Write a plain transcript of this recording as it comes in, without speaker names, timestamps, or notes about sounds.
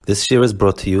This year is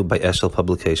brought to you by Eshel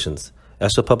Publications.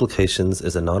 Eshel Publications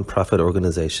is a non-profit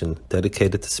organization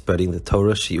dedicated to spreading the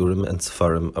Torah, Shiurim, and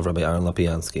Sefarim of Rabbi Aaron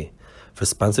Lapiansky. For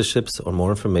sponsorships or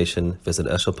more information, visit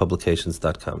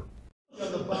eshelpublications.com.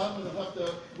 On the bottom, and have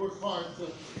to work hard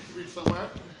to reach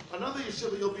somewhere. Another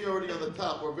yeshiva, you'll be already on the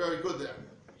top. We're very good there.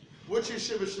 Which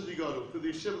yeshiva should you go to? To the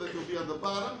yeshiva that you'll be on the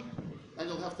bottom, and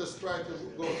you'll have to strive to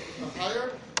go higher,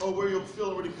 or where you'll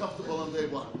feel already comfortable on day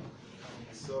one?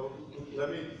 So let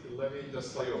me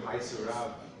just tell you a Meiser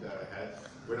Rav that I had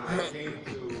when I came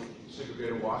to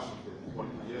Chicago, Washington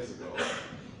 20 years ago.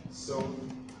 So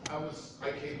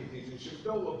I came to teach in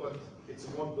Chicago, but it's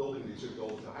in one building. The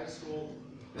Chicago is the high school,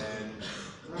 and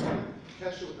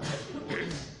Kesher with the high school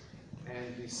boys,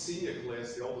 and the senior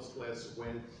class, the oldest class,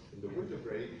 went in the winter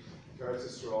break to Eretz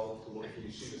Yisrael to look for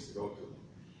yeshivas to go to.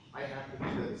 I happened to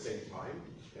be there at the same time.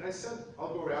 And I said,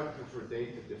 I'll go around with you for a day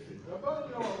to different,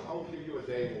 but I'll give you a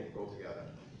day and we'll go together.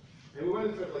 And we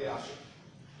went to Elyashiv.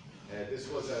 And this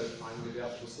was at a time when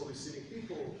Elyashiv was still receiving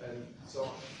people and so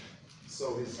on.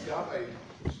 So his gabbai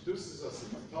introduces us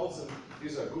and tells him,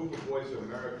 these are a group of boys from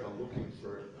America looking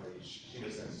for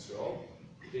yeshivas in Israel.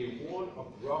 They want a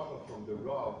bracha from the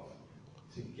Rav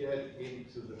to get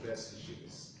into the best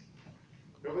yeshivas.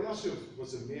 Rabbi Elyashiv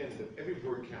was a man that every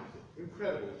word counted.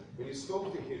 Incredible. When you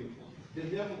spoke to him, there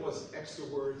never was extra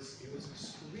words. It was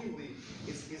extremely,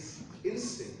 his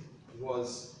instinct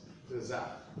was to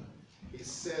zap. He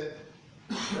said,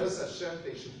 Bez Hashem,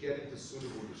 they should get into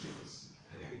suitable yeshivas.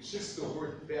 It's just the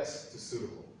word best to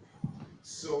suitable.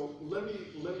 So let me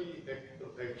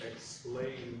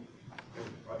explain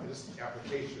this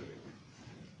application of it.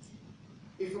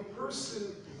 If a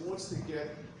person wants to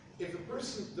if a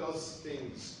person does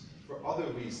things for other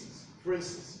reasons, for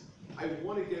instance, I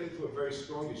want to get into a very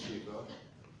strong yeshiva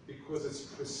because it's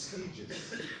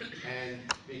prestigious and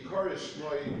because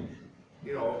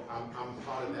I'm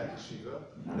part of that yeshiva.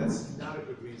 That's not a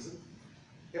good reason.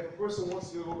 If a person wants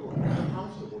to go to a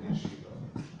comfortable yeshiva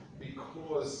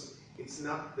because it's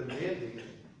not demanding,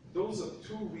 those are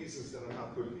two reasons that are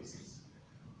not good reasons.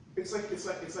 It's like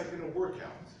in a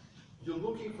workout. You're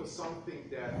looking for something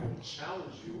that will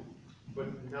challenge you but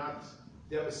not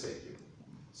devastate you.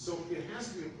 So it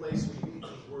has to be a place where you need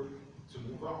to work to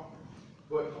move on.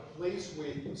 But a place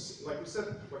where, like we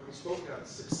spoke about,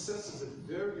 success is a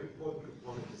very important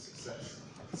component to success.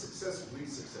 Success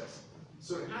breeds success.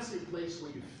 So it has to be a place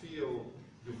where you feel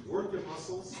you've worked your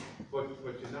muscles, but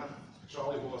you're not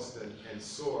Charlie Horse and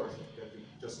sore that you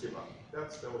just give up.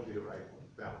 That would be the right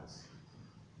balance.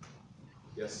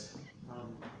 Yes? I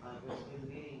was in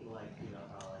meeting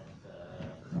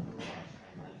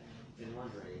been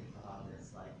wondering about this.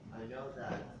 Like, I know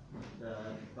that the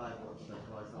Bible, the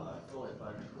Torah is not fluid,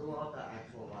 but who are the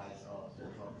actual wives of the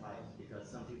 12 tribes? Because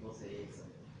some people say it's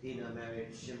Dinah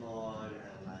married Shimon,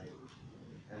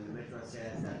 and the Midrash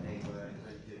says that they were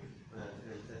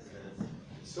ancestors.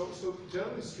 So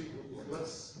generally speaking, I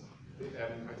think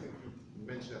you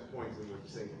mentioned that point when you were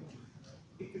saying,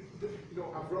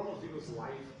 Avraham Avinu's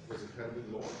life was incredibly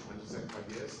long,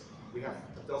 175 years. We have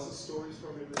a dozen stories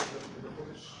from him in the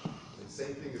Chumash. The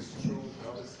same thing is true with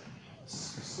others.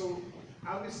 So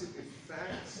obviously the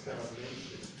facts that are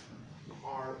mentioned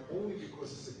are only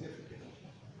because it's significant.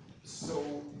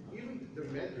 So even the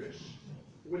Medrash,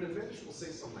 when the Medrash will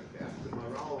say something like that, the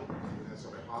Maral has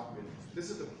Rabbi Hoffman, this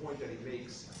is the point that he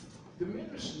makes. The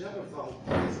Medrash never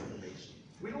validates information.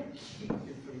 We don't keep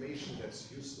information that's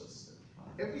useless.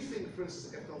 Everything, for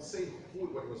instance, if they'll say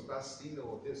whether it was Bastino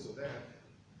or this or that,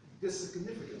 there's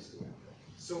significance to it.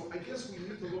 So I guess we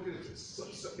need to look at it. So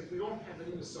if we don't have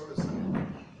any Masoras in it,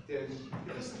 then it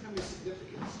doesn't have any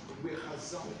significance. Where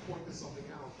Chazal pointed something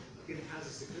out, it has a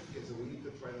significance, and we need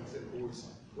to try to understand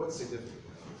what's significant.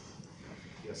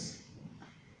 Yes?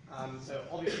 So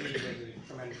obviously there's a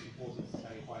tremendous importance to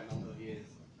spending quite a number of years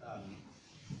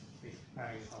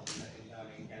preparing yourself in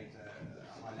learning and getting to a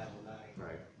high level of learning.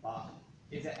 Right. But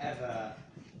can it ever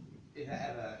be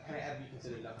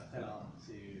considered like a pillar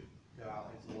to go out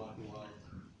into the working world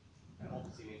and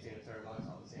obviously maintain a Torah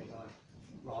lifestyle at the same time,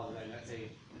 rather than, let's say,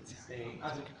 staying, I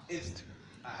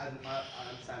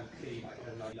understand clearly, like,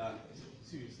 there's no learn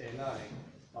to stay learning,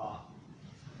 but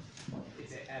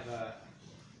is it ever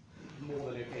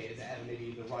more than okay? Is it ever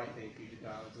maybe the right thing for you to go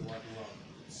out into the working world?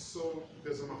 So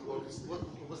there's a machlokas. What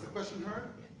was the question heard?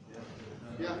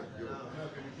 Yeah.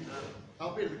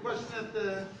 I'll be the question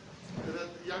that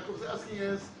Yaakov was asking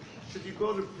is, should you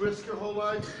go to Brisk your whole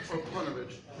life or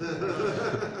Panovich?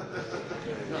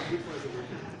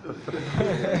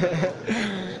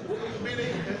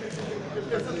 Meaning, if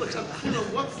there's a lechatchila,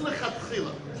 what's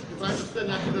lechatchila? Because I understand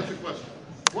that's the question.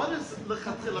 What is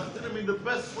lechatchila? I mean, the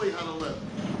best way how to live?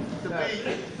 To be.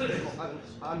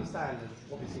 I understand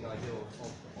obviously the ideal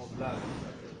of learning.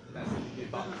 That's what you do,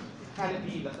 but can it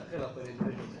be like a chill for an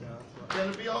individual to know? Can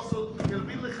it be also, can it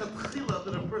be lechatchila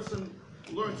that a person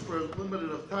learns for a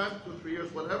limited of time, 2 or 3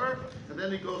 years, whatever, and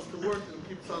then he goes to work and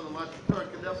keeps on the line of Torah?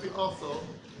 Can that be also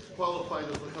qualified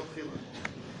as lechatchila?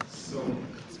 So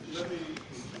let me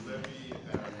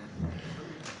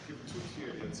give two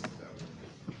clear answers to that.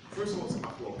 First of all, it's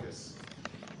machlokas.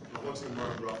 I want to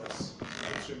learn brachas.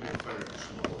 It should be a fire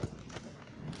Shmuel.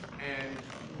 And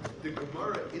the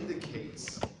Gemara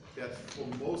indicates that for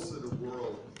most of the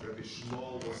world, Rabbi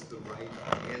Shmuel was the right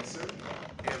answer,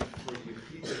 and for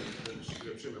Yechidim, Rabbi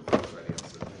Shimon was the right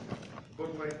answer.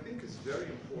 But what I think is very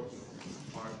important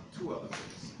are two other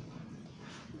things.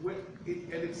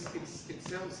 It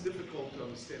sounds difficult to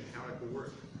understand how it can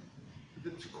work.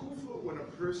 The tekufa, when a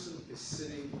person is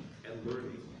sitting and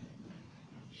learning,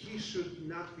 he should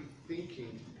not be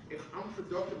thinking, if I'm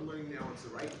productive learning now, it's the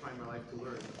right time in my life to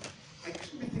learn. I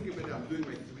shouldn't be thinking about it, I'm doing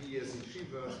my 3 years in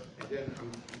Shiva, and then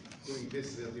I'm doing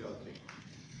this and the other thing.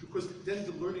 Because then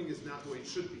the learning is not the way it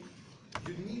should be.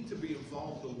 You need to be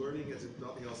involved in learning as if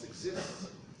nothing else exists,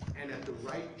 and at the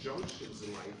right junctions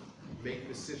in life, make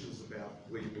decisions about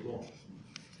where you belong.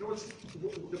 You know,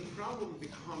 the problem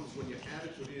becomes when your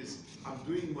attitude is, I'm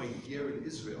doing my year in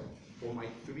Israel, or my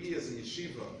 3 years in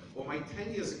yeshiva, or my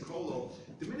 10 years in Kolo.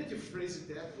 The minute you phrase it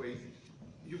that way,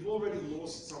 you've already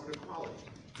lost some of the quality.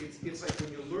 It's like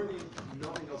when you're learning,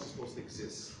 nothing else is supposed to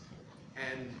exist.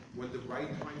 And when the right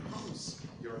time comes,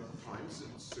 there are times,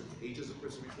 at certain ages a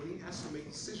person reaches when he has to make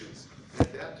decisions. And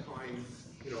at that time,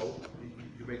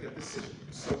 you make that decision.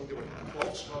 So there were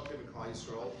 12 shvatim in Klal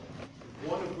Yisrael,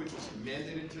 one of which was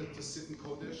mandated to sit in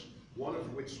Kodesh, one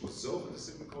of which was Zohar to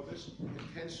sit in Kodesh,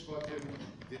 and 10 shvatim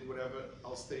did whatever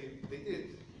else they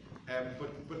did.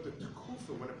 But the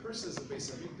tekufa, when a person is in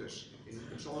Beis Hamikdash, in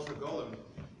Shalosh Regalim,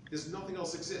 there's nothing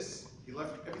else exists. He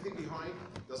left everything behind,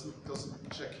 doesn't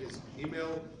check his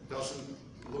email, doesn't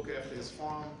look after his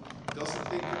farm, doesn't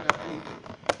think about anything.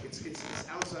 It's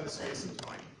outside of space and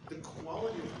time. The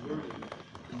quality of learning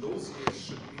in those years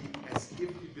should be as if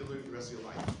you'd be learning the rest of your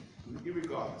life,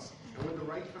 irregardless. And when the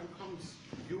right time comes,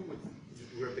 you with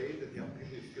Rebbe, that the other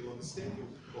people will understand you,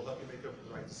 will help you make up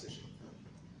the right decision.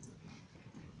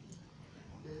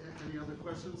 Any other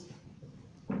questions?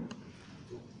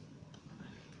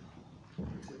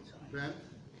 Ben?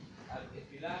 If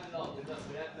you learn a lot, we're not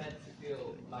meant to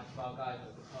feel like our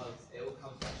guidance because it all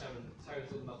comes from Hashem and Torah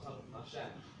is all about coming from Hashem.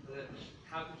 But then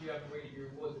how could you ever really be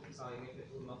rewarded for something if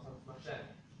it's all about coming from Hashem?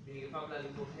 Meaning if I'm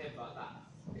learning from him about that,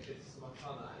 if it's my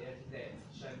father at the end of the day,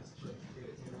 it's Hashem's choice to do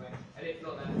it in a way. And if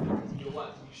not, then it's your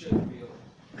work, you should feel.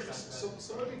 So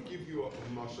let me give you a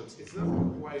mashal. It's not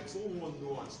quite, it's a little more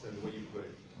nuanced than the way you put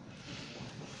it.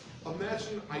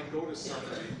 Imagine I go to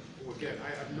somebody who, again, I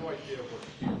have no idea what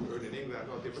people earn in England, I have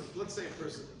no idea, but let's say a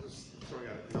person, just throwing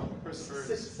out a number, a person earns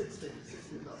 16,000.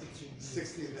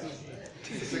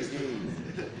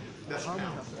 That's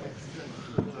pounds.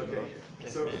 Okay,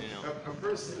 so a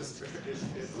person is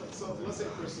so let's say a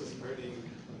person is earning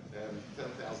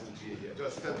 10,000 G a year,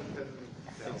 just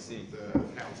 10,000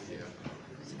 pounds a year,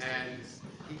 and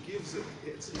he gives it.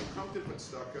 You come to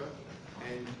Tzedakah,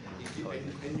 and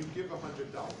you give $100,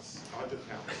 100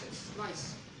 pounds. It's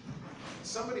nice.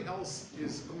 Somebody else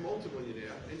is a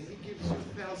multimillionaire, and he gives you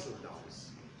 $1,000.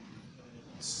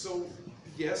 So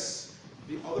yes,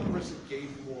 the other person gave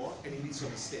more, and he needs to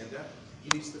understand that. He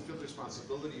needs to feel the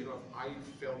responsibility. You know, if I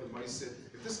failed in my sit,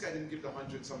 if this guy didn't give the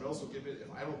 100, someone else will give it.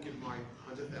 If I don't give mine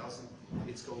 100,000,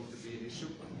 it's going to be an issue.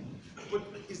 But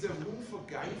is there room for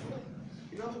guidance?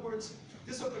 In other words,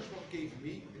 this is what Hashem gave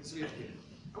me, and so you have to give it.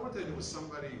 I want to tell you, there was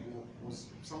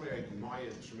somebody I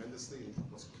admired tremendously,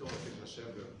 was killed, I think,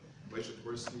 Hashem, Moshe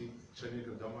Tversky, Shani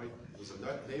Kandamai, was a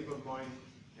neighbor of mine,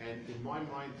 and in my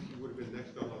mind, he would have been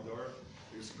next to Ladar.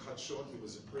 He was cut short, he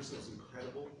was a person who was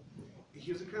incredible.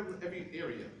 He was incredible in every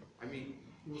area. I mean,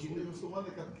 He was the one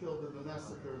that got killed in the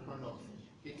massacre in Parnov.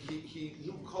 He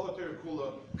knew Kol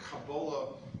Kula,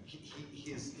 Kabbalah,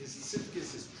 his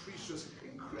tzidkis, his precious,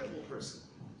 incredible person.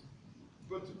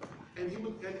 And he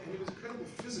was incredible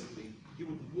physically. He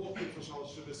would walk in for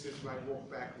Shalosh Shivas, he might walk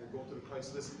back, we'll go to the place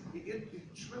of this. He had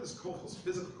tremendous kochos,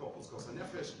 physical kochos, kochos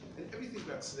nefesh, and everything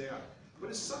got there. But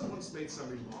his son once made some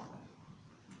remark.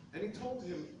 And he told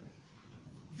him,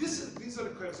 these are the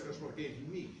credits that Hashem gave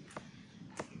me.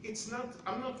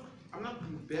 I'm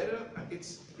not better,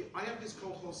 I have these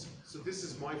kochos, so this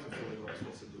is my fulfilling what I'm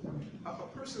supposed to do. A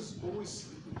person's always,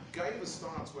 Gaiva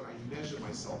starts when I measure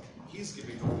myself. He's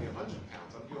giving only 100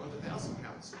 pounds, I'm giving 100,000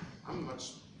 pounds.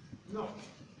 No.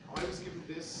 I was given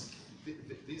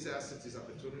these assets, these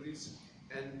opportunities,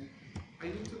 and I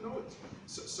need to know it.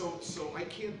 So I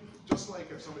can't, just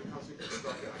like if somebody comes to me and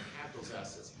stuck and I have those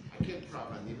assets, I can't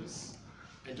prove anivus.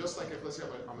 And just like if, let's say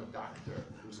I'm a doctor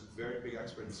who's a very big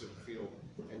expert in a certain field,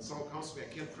 and someone comes to me,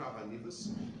 I can't prove anivus.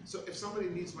 So if somebody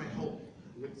needs my help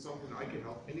with something I can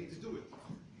help, I need to do it.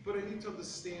 But I need to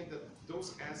understand that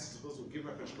those assets, those will give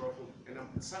my control, and I'm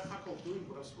doing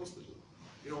what I'm supposed to do.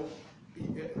 You know,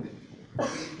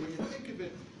 when you think of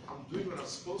it, I'm doing what I'm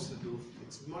supposed to do,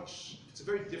 it's a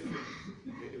very different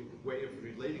way of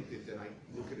relating to it than I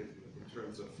look at it in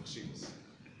terms of chivas.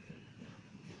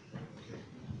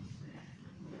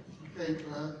 Okay,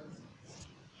 Abraham,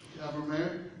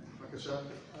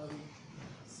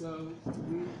 so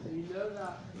we know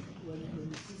that when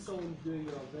you see someone doing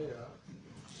an Avera,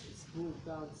 it's brought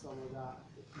down someone that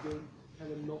if you don't tell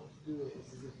them not to do it,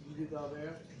 it's as if you did the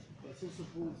Avera. But it's also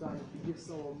brought down if you give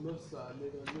someone Musa and they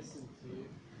don't listen to you,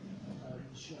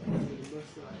 you should have to do the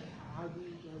Musa. How do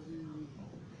you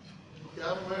Okay,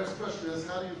 Abraham's question is,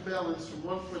 how do you balance from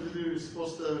one point of view you're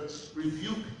supposed to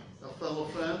rebuke a fellow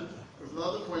friend, from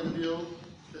another point of view,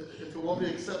 if it won't be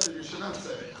accepted, you should not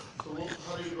say it. So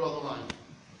how do you draw the line?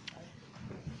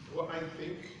 Well, I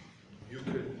think you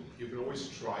can always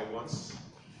try once.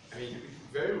 I mean,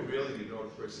 very rarely you know the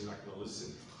person's not going to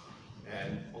listen.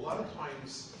 And a lot of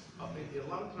times you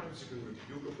can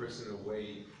rebuke a person in a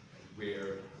way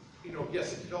where, you know,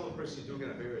 yes, if you tell the person you're doing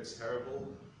an affair, it's terrible,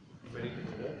 many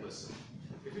people won't listen.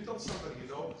 If you tell somebody, you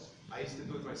know, I used to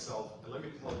do it myself, and let me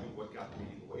tell you what got me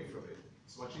away from it,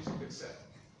 it's much easier to accept.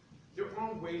 There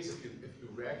are ways, if you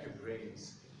rack your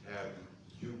brains,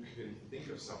 you can think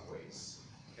of some ways.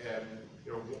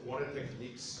 You know, one of the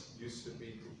techniques used to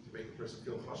be to make a person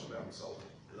feel hush about himself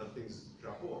and let things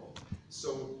drop off.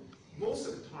 So most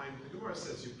of the time, the Gemara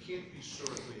says you can't be sure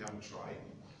until you haven't tried.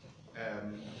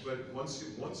 But once you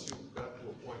got to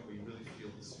a point where you really feel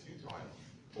this is futile,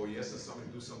 or you ask somebody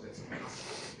to do something that's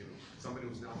impossible to do, somebody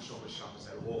who's not Shomer Shabbos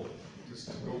at all, just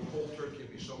to go cold turkey and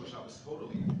be Shomer Shabbos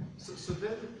totally. So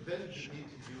then you need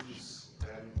to use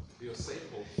your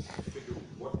seichel to figure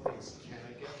what things can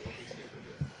I get, what things can't I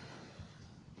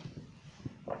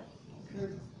get. Okay.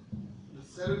 The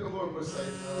Seder Gabor was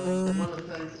like, I want to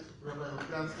thank Rabbi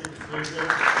Lukansky for being here.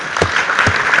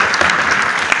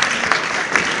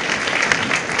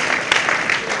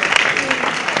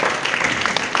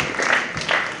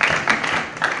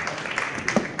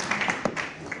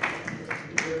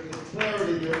 The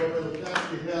clarity that Rabbi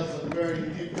Lukansky has on very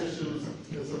deep issues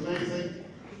is amazing.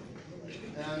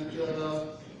 And